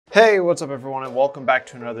Hey, what's up everyone, and welcome back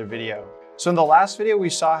to another video. So in the last video, we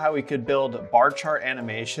saw how we could build bar chart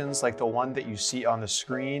animations like the one that you see on the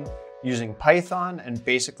screen using Python and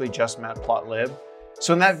basically just matplotlib.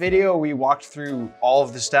 So in that video, we walked through all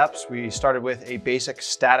of the steps. We started with a basic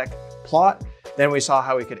static plot, then we saw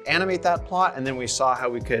how we could animate that plot, and then we saw how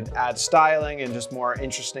we could add styling and just more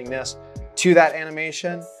interestingness to that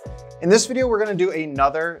animation. In this video, we're gonna do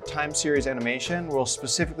another time series animation. We'll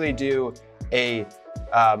specifically do a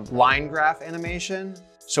line graph animation.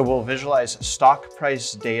 So we'll visualize stock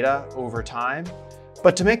price data over time.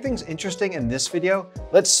 But to make things interesting in this video,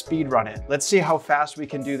 let's speed run it. Let's see how fast we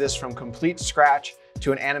can do this from complete scratch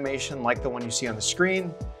to an animation like the one you see on the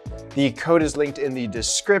screen. The code is linked in the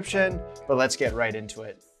description, but let's get right into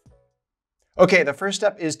it. Okay, the first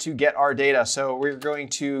step is to get our data. So we're going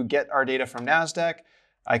to get our data from NASDAQ.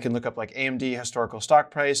 I can look up like AMD historical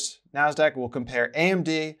stock price, NASDAQ. We'll compare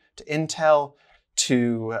AMD to Intel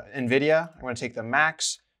to Nvidia. I'm going to take the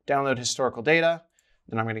max, download historical data.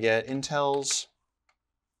 Then I'm going to get Intel's.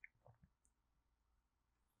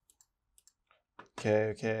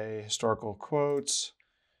 Okay, historical quotes,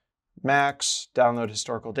 max, download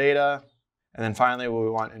historical data. And then finally, we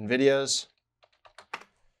want Nvidia's.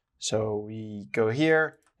 So we go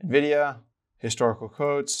here, Nvidia, historical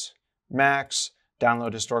quotes, max,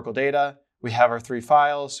 download historical data. We have our three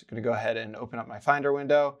files. I'm going to go ahead and open up my Finder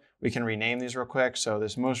window. We can rename these real quick. So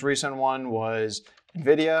this most recent one was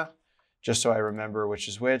Nvidia, just so I remember which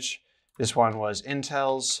is which. This one was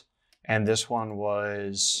Intel's, and this one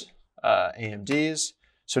was AMD's.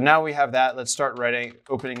 So now we have that. Let's start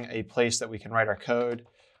opening a place that we can write our code.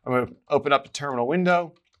 I'm going to open up a terminal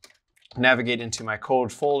window, navigate into my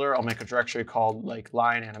code folder. I'll make a directory called like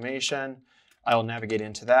line animation. I will navigate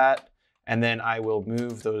into that, and then I will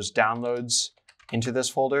move those downloads into this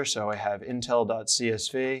folder. So I have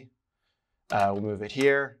intel.csv. We'll move it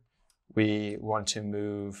here. We want to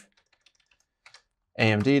move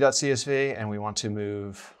amd.csv, and we want to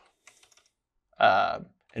move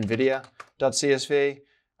nvidia.csv.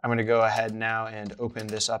 I'm going to go ahead now and open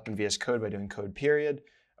this up in VS Code by doing code period.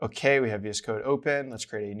 Okay, we have VS Code open. Let's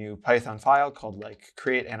create a new Python file called like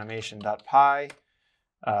createanimation.py.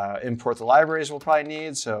 Import the libraries we'll probably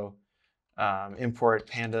need. So import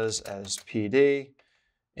pandas as PD,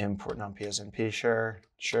 import numpy as np,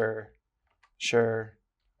 sure.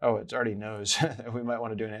 Oh, it already knows that we might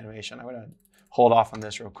want to do an animation. I'm going to hold off on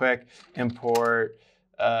this real quick. Import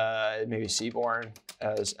maybe Seaborn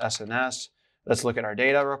as SNS. Let's look at our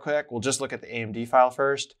data real quick. We'll just look at the AMD file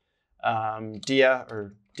first.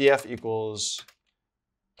 df equals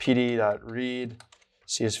pd.read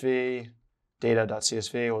csv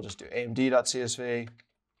data.csv. We'll just do amd.csv.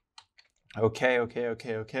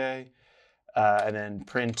 Okay. And then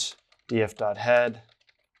print df.head.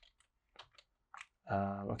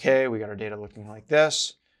 Okay, we got our data looking like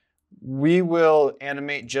this. We will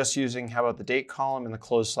animate just using, how about the date column and the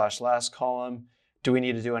close/last column. Do we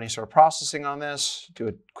need to do any sort of processing on this? Do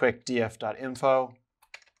a quick df.info.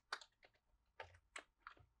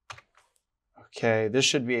 Okay, this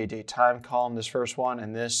should be a date time column, this first one,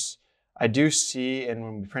 and this I do see, and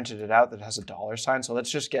when we printed it out, that it has a $sign. So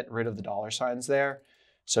let's just get rid of the $signs there.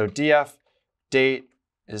 So df date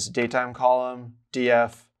is the datetime column.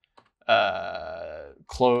 Df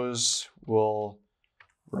close will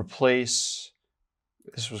replace,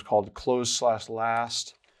 this was called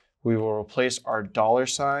close/last. We will replace our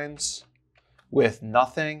 $signs with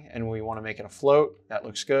nothing, and we want to make it a float. That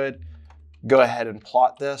looks good. Go ahead and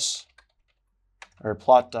plot this, or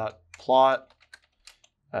plot.plot.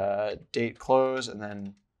 Date close, and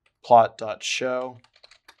then plot.show.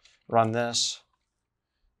 Run this,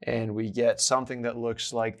 and we get something that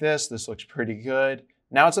looks like this. This looks pretty good.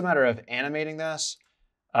 Now it's a matter of animating this.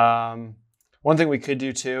 One thing we could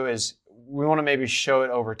do too is we want to maybe show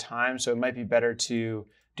it over time, so it might be better to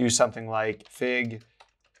do something like fig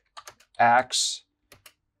ax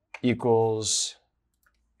equals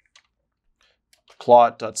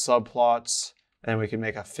plot.subplots, and we can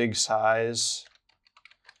make a fig size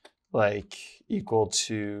like equal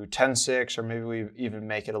to 10.6, or maybe we even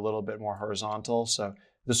make it a little bit more horizontal. So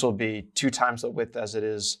this will be 2 times the width as it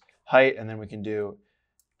is height, and then we can do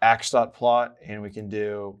ax.plot, and we can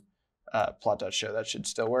do plot.show. That should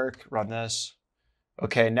still work. Run this.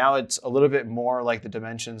 Okay, now it's a little bit more like the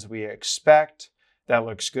dimensions we expect. That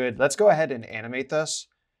looks good. Let's go ahead and animate this.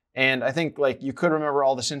 And I think like you could remember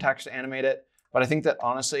all the syntax to animate it, but I think that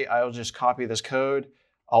honestly, I'll just copy this code.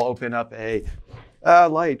 I'll open up a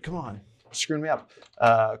light, come on, screwing me up.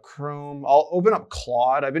 Chrome, I'll open up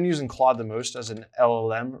Claude. I've been using Claude the most as an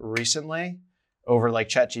LLM recently over like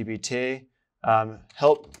ChatGPT.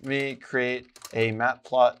 Help me create a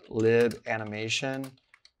matplotlib animation,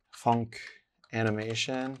 func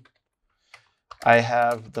animation. I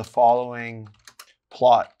have the following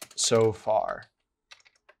plot so far.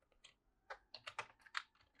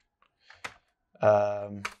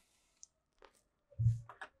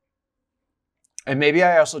 And maybe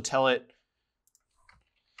I also tell it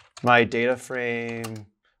my data frame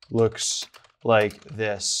looks like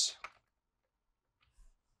this,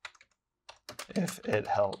 if it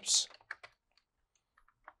helps.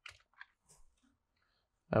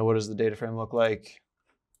 What does the data frame look like?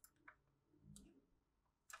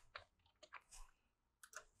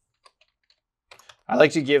 I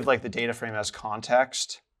like to give like the data frame as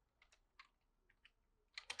context.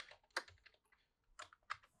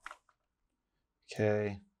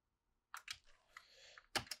 Okay.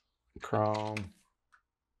 Chrome.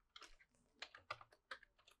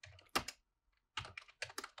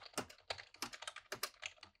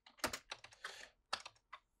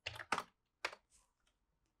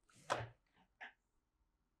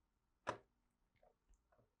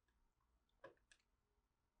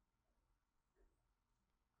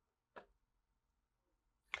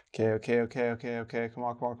 Okay. Come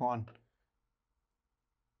on.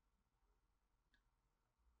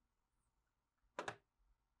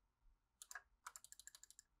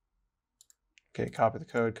 Okay, copy the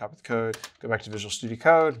code, go back to Visual Studio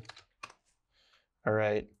Code. All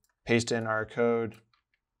right, paste in our code.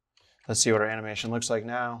 Let's see what our animation looks like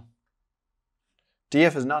now.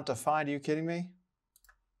 DF is not defined, are you kidding me?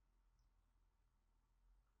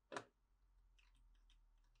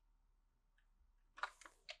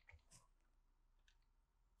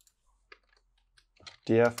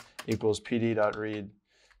 DF equals pd.read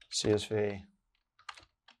CSV.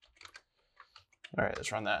 All right,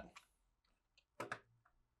 let's run that.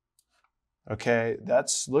 Okay,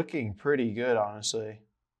 that's looking pretty good, honestly.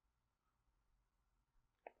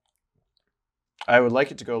 I would like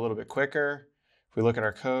it to go a little bit quicker. If we look at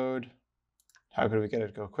our code, how could we get it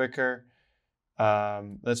to go quicker?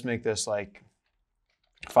 Let's make this like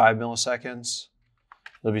 5 milliseconds.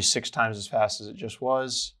 It'll be 6 times as fast as it just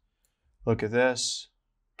was. Look at this.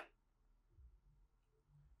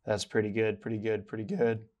 That's pretty good.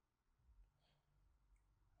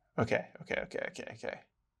 Okay.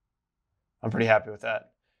 I'm pretty happy with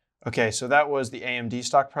that. Okay, so that was the AMD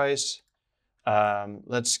stock price.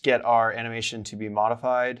 Let's get our animation to be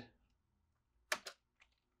modified.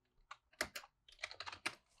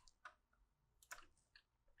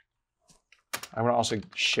 I'm gonna also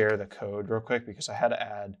share the code real quick because I had to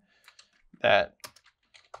add that.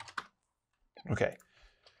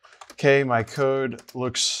 Okay, my code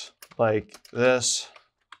looks like this.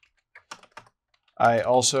 I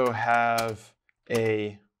also have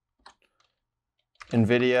a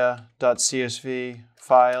Nvidia.csv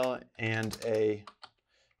file and a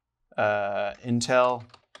Intel.csv.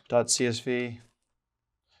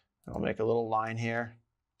 I'll make a little line here.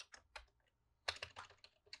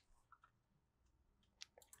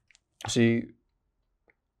 See,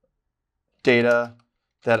 data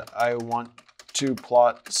that I want to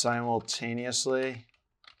plot simultaneously.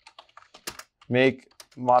 Make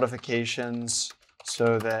modifications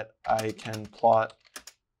so that I can plot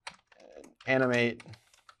and animate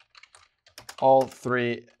all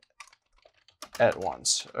 3 at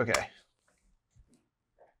once. Okay.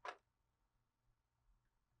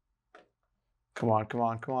 Come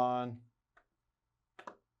on.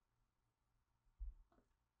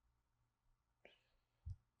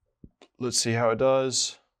 Let's see how it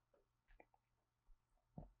does.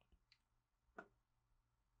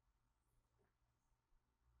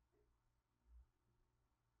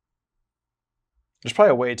 There's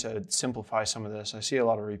probably a way to simplify some of this. I see a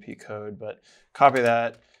lot of repeat code, but copy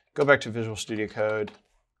that, go back to Visual Studio Code,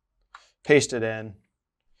 paste it in,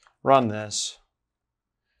 run this.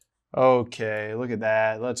 Okay, look at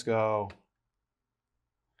that, let's go.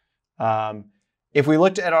 If we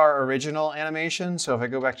looked at our original animation, so if I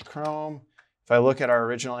go back to Chrome, if I look at our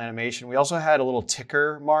original animation, we also had a little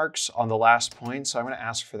ticker marks on the last point, so I'm gonna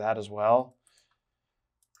ask for that as well.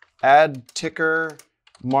 Add ticker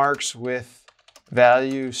marks with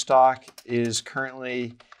value stock is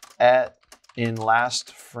currently in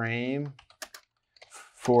last frame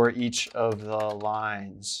for each of the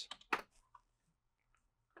lines.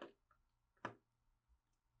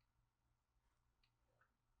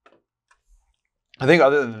 I think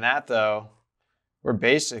other than that though, we're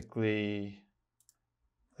basically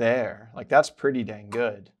there. Like that's pretty dang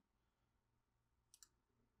good.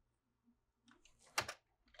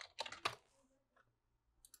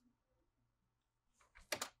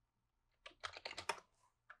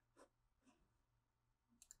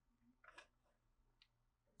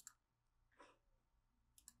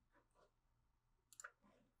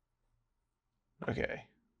 Okay,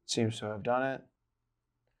 seems to have done it.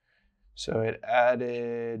 So it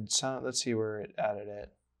added some, let's see where it added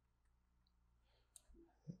it.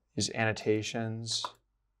 These annotations.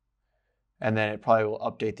 And then it probably will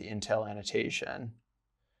update the Intel annotation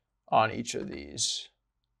on each of these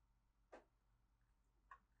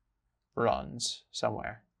runs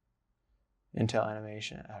somewhere. Intel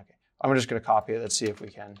animation, okay. I'm just gonna copy it, let's see if we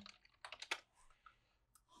can.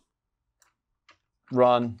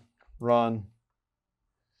 Run.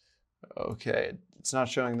 Okay, it's not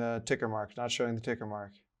showing the ticker mark, not showing the ticker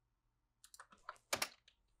mark.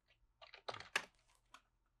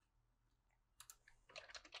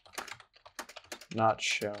 Not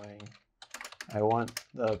showing. I want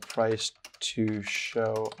the price to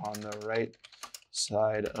show on the right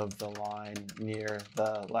side of the line near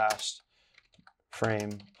the last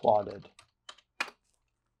frame plotted.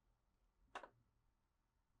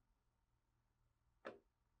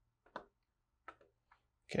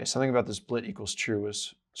 Okay, something about this blit equals true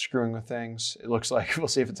was screwing with things. It looks like, we'll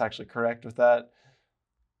see if it's actually correct with that.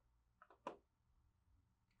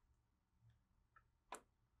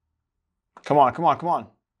 Come on.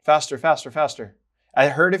 Faster. I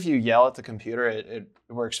heard if you yell at the computer, it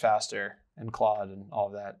works faster in Claude and all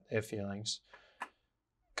of that. They have feelings.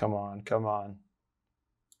 Come on.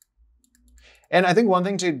 And I think one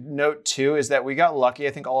thing to note too is that we got lucky.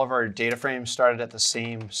 I think all of our data frames started at the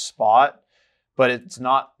same spot, but it's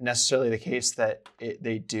not necessarily the case that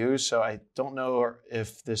they do. So I don't know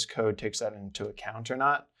if this code takes that into account or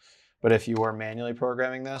not. But if you were manually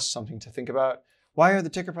programming this, something to think about. Why are the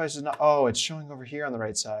ticker prices not? Oh, it's showing over here on the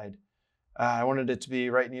right side. I wanted it to be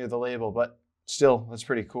right near the label, but still, that's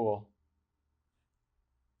pretty cool.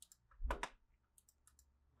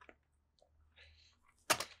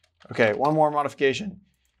 Okay, one more modification.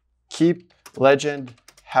 Keep legend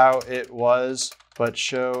how it was, but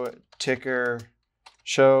show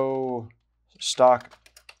stock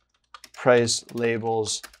price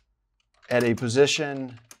labels at a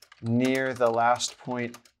position near the last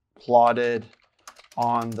point plotted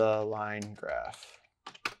on the line graph.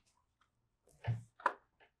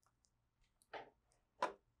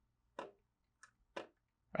 All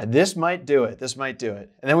right, this might do it. And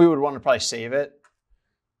then we would want to probably save it.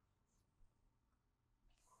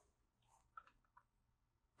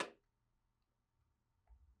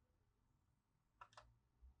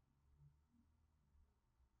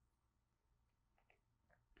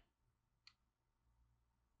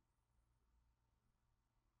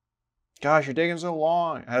 Gosh, you're taking so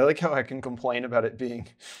long. I like how I can complain about it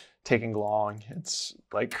taking long. It's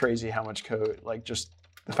like crazy how much code, like just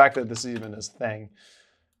the fact that this even is a thing.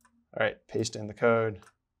 All right, paste in the code.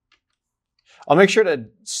 I'll make sure to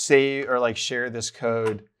save or like share this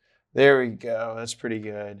code. There we go, that's pretty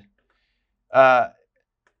good.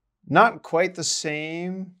 Not quite the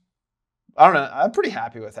same. I don't know, I'm pretty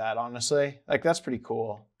happy with that, honestly. Like that's pretty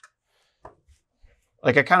cool.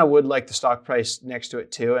 Like I kind of would like the stock price next to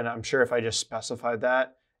it too. And I'm sure if I just specified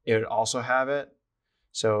that, it would also have it.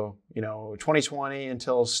 So, 2020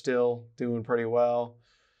 Intel's still doing pretty well.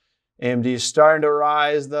 AMD is starting to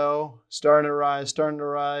rise though, starting to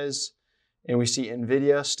rise. And we see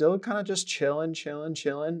Nvidia still kind of just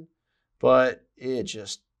chilling, but it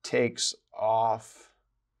just takes off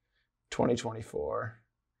 2024.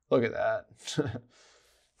 Look at that.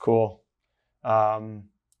 Cool.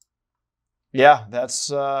 Yeah,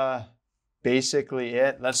 that's basically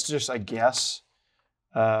it. That's just a guess.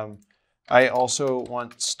 I also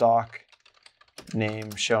want stock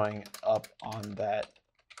name showing up on that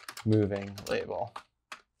moving label.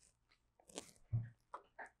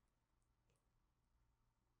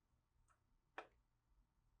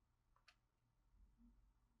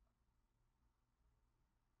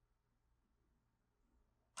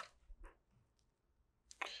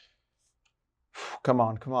 Come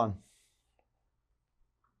on.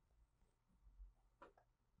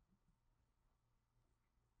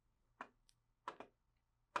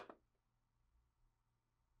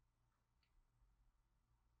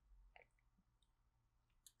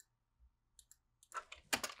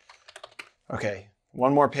 Okay,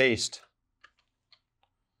 one more paste.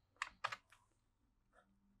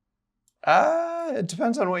 It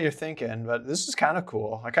depends on what you're thinking, but this is kind of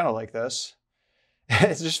cool. I kind of like this.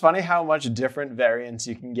 It's just funny how much different variants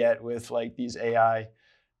you can get with like these AI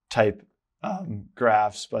type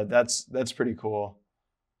graphs, but that's pretty cool.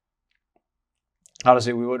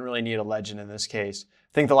 Honestly, we wouldn't really need a legend in this case.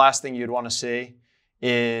 I think the last thing you'd want to see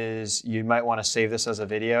is you might want to save this as a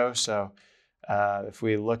video. So if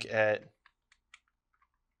we look at,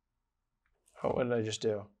 oh, what did I just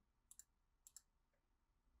do?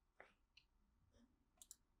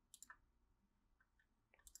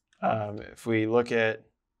 If we look at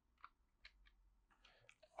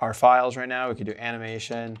our files right now, we could do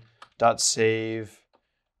animation.save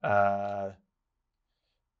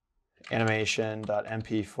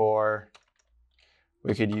animation.mp4.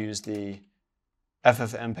 We could use the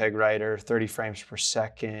FFmpeg writer, 30 frames per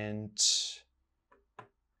second.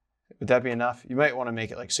 Would that be enough? You might want to make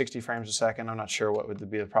it like 60 frames a second. I'm not sure what would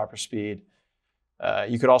be the proper speed.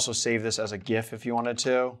 You could also save this as a GIF if you wanted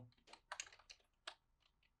to.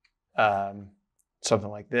 Something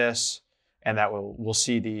like this. And that we'll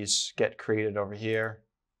see these get created over here.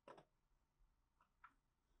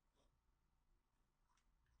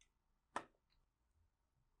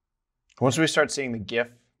 Once we start seeing the GIF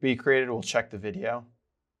be created, we'll check the video.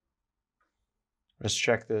 Let's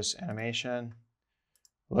check this animation.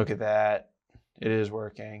 Look at that. It is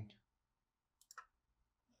working.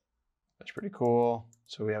 That's pretty cool.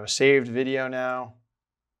 So we have a saved video now.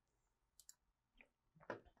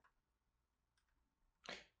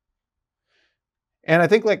 And I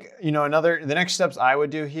think the next steps I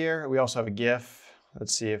would do here, we also have a GIF.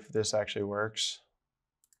 Let's see if this actually works.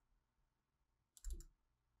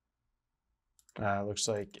 Looks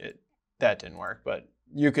like that didn't work, but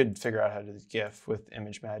you could figure out how to do the GIF with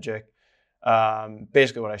ImageMagick.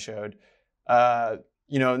 Basically what I showed. The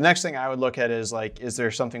next thing I would look at is is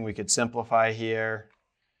there something we could simplify here?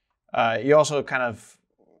 You also kind of,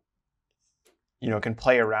 can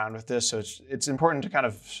play around with this. So it's important to kind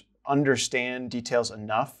of understand details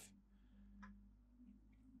enough.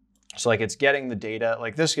 So it's getting the data,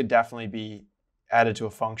 this could definitely be added to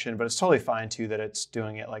a function, but it's totally fine too that it's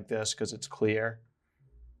doing it like this because it's clear.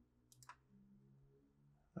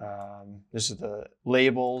 This is the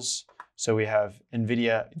labels. So we have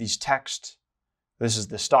Nvidia, these text. This is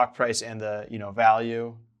the stock price and the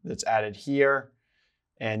value that's added here.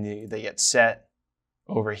 And they get set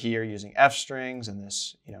over here using F strings and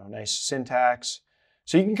this nice syntax.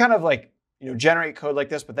 So you can kind of generate code like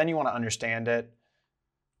this, but then you want to understand it.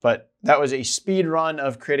 But that was a speed run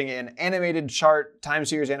of creating an animated chart time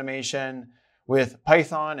series animation with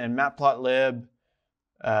Python and matplotlib.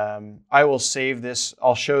 I will save this.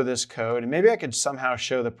 I'll show this code, and maybe I could somehow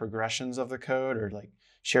show the progressions of the code or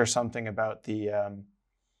share something about the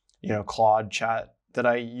Claude chat that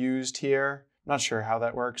I used here. I'm not sure how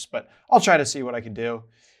that works, but I'll try to see what I can do.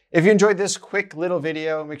 If you enjoyed this quick little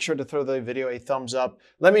video, make sure to throw the video a thumbs up.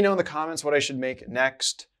 Let me know in the comments what I should make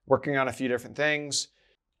next. Working on a few different things.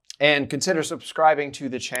 And consider subscribing to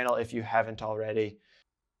the channel if you haven't already.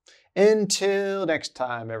 Until next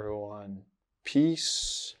time, everyone.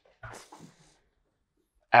 Peace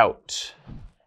out.